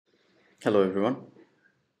Hello everyone.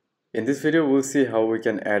 In this video we'll see how we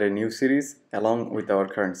can add a new series along with our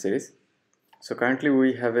current series. So currently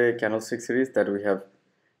we have a candlestick series that we have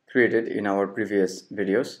created in our previous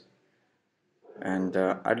videos, and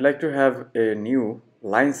I'd like to have a new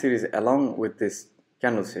line series along with this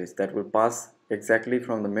candle series that will pass exactly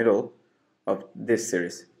from the middle of this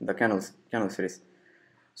series, the candle series.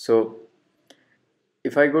 So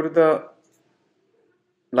if I go to the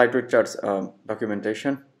lightweight charts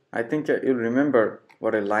documentation, I think you'll remember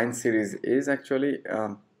what a line series is actually.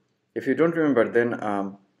 If you don't remember, then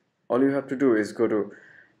all you have to do is go to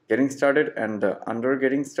getting started, and under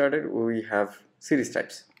getting started we have series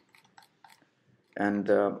types, and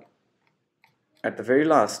at the very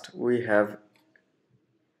last we have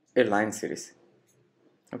a line series.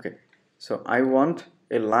 Okay, so I want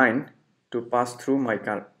a line to pass through my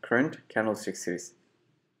current candlestick series.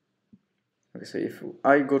 Okay, so if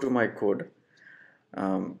I go to my code,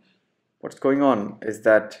 what's going on is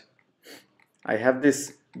that I have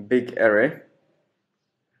this big array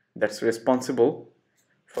that's responsible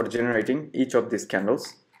for generating each of these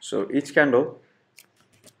candles. So each candle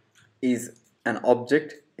is an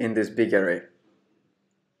object in this big array.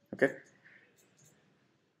 Okay,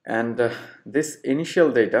 and this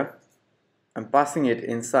initial data, I'm passing it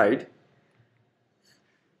inside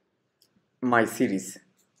my series.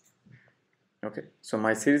 Okay, so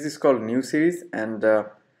my series is called new series, and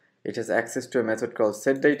it has access to a method called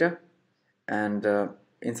setData, and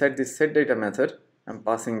inside this setData method I'm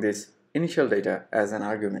passing this initial data as an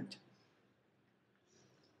argument.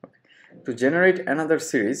 Okay. To generate another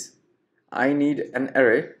series, I need an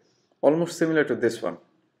array almost similar to this one.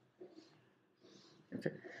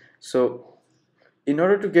 Okay, so in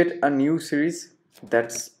order to get a new series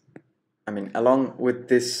that's along with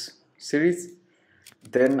this series,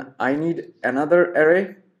 then I need another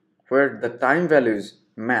array where the time values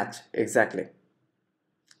match exactly.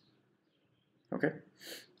 Okay,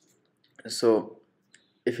 so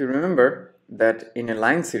if you remember that in a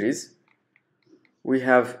line series we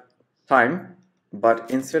have time, but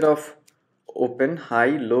instead of open,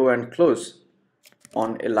 high, low and close,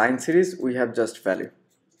 on a line series we have just value.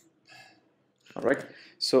 All right,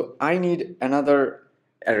 so I need another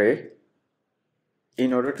array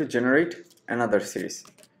in order to generate another series.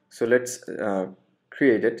 So let's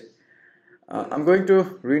create it. I'm going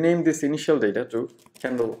to rename this initial data to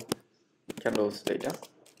candles data,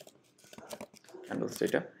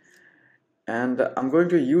 and I'm going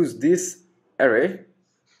to use this array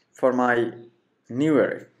for my new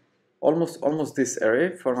array, almost this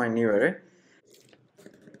array for my new array.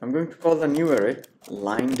 I'm going to call the new array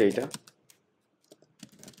line data,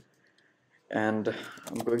 and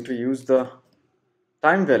I'm going to use the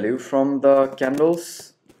time value from the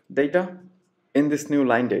candles data in this new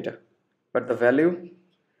line data, but the value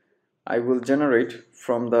I will generate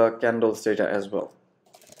from the candles data as well.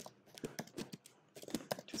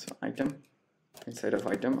 So item, inside of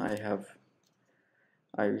item I have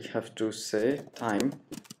to say time,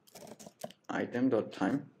 item dot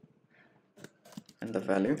time, and the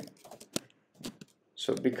value.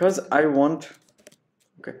 So because I want,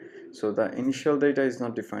 okay, so the initial data is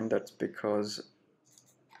not defined. That's because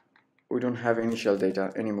we don't have initial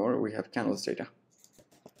data anymore, we have candles data.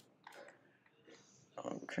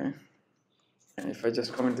 Okay, and if I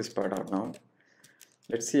just comment this part out now,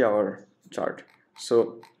 let's see our chart.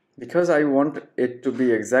 So because I want it to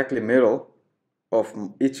be exactly middle of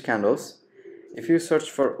each candles, if you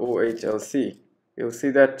search for OHLC, you'll see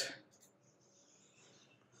that,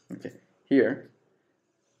 okay, here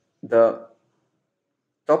the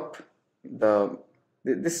top,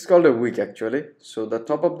 this is called a wick actually. So the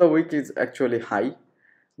top of the wick is actually high,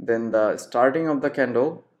 then the starting of the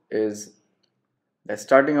candle is, the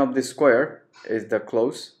starting of the square is the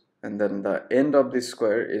close, and then the end of this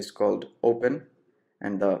square is called open,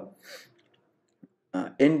 and the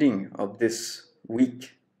ending of this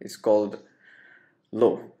wick is called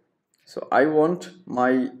low. So I want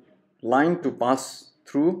my line to pass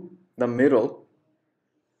through the middle.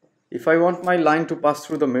 If I want my line to pass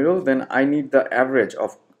through the middle, then I need the average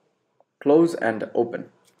of close and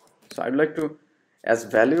open. So I'd like to, as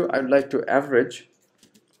value, I'd like to average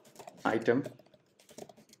item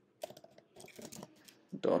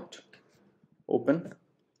dot open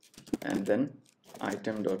and then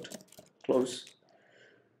item dot close.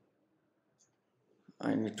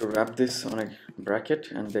 I need to wrap this on a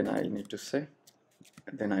bracket, and then I need to say,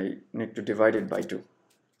 then I need to divide it by 2.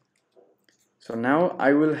 So now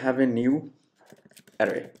I will have a new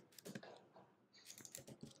array.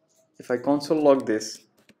 If I console log this,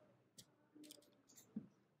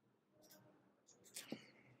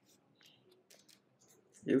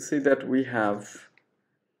 you'll see that we have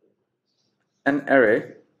an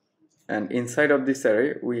array, and inside of this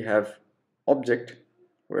array we have object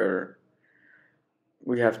where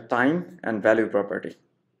we have time and value property.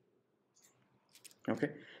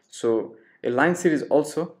 Okay, so a line series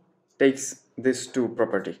also takes these two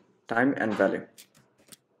property, time and value.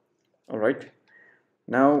 All right,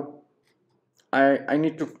 now I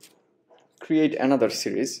need to create another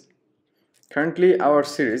series. Currently our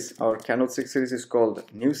series, our candlestick series, is called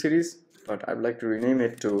new series, but I'd like to rename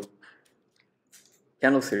it to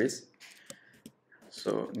candle series.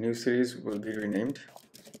 So new series will be renamed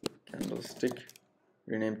candlestick,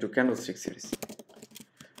 renamed to candlestick series.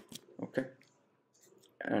 Okay,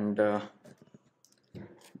 and the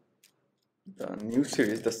new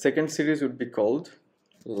series, the second series would be called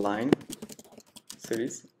line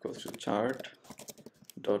series, equals to chart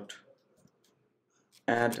dot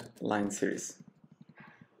add line series,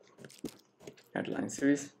 add line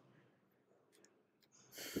series,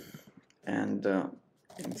 and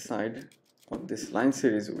inside of this line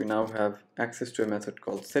series we now have access to a method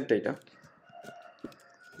called set data,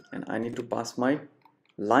 and I need to pass my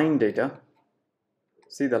line data,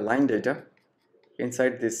 see the line data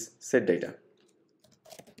inside this set data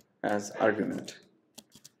as argument.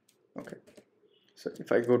 Okay, so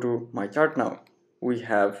if I go to my chart now, we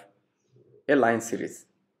have a line series,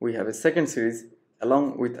 we have a second series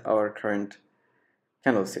along with our current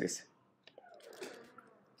candle series.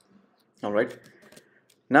 All right,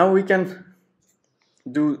 now we can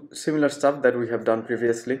do similar stuff that we have done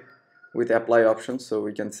previously with apply options. So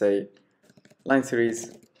we can say line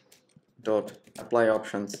series dot apply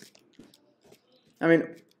options. I mean,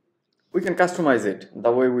 we can customize it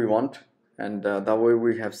the way we want and the way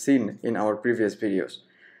we have seen in our previous videos.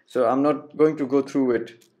 So I'm not going to go through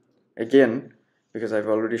it again because I've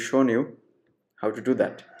already shown you how to do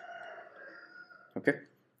that. Okay,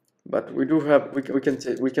 but we do have,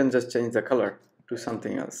 we can just change the color to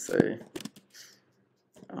something else. Say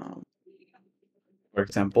for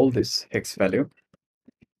example this hex value,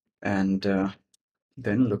 and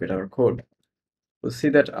then look at our code. We'll see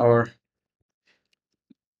that our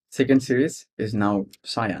second series is now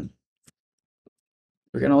cyan.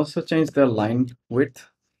 We can also change the line width,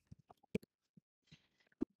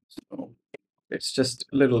 so it's just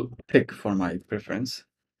a little thick for my preference.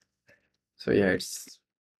 So yeah, it's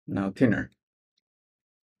now thinner.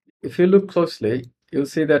 If you look closely, you'll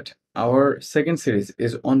see that our second series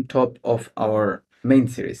is on top of our main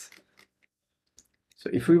series. So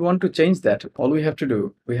if we want to change that, all we have to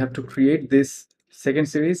do, we have to create this second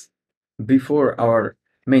series before our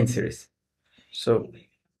main series. So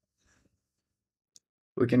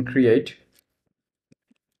we can create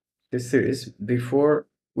this series before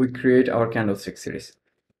we create our candlestick series.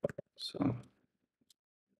 So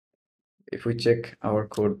if we check our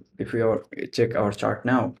code, if we check our chart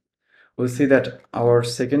now, we'll see that our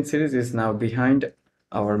second series is now behind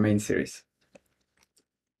our main series.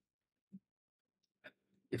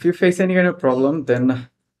 If you face any kind of problem, then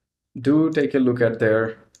do take a look at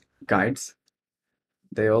their guides.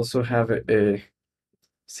 They also have a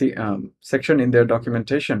section in their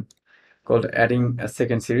documentation called adding a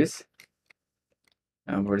second series,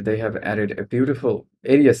 where they have added a beautiful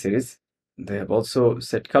area series. They have also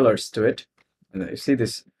set colors to it. And you see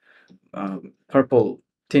this purple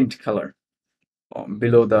tint color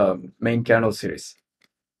below the main candle series.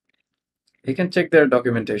 You can check their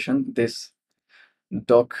documentation. This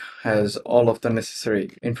doc has all of the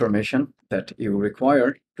necessary information that you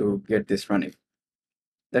require to get this running.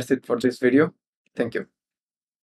 That's it for this video. Thank you.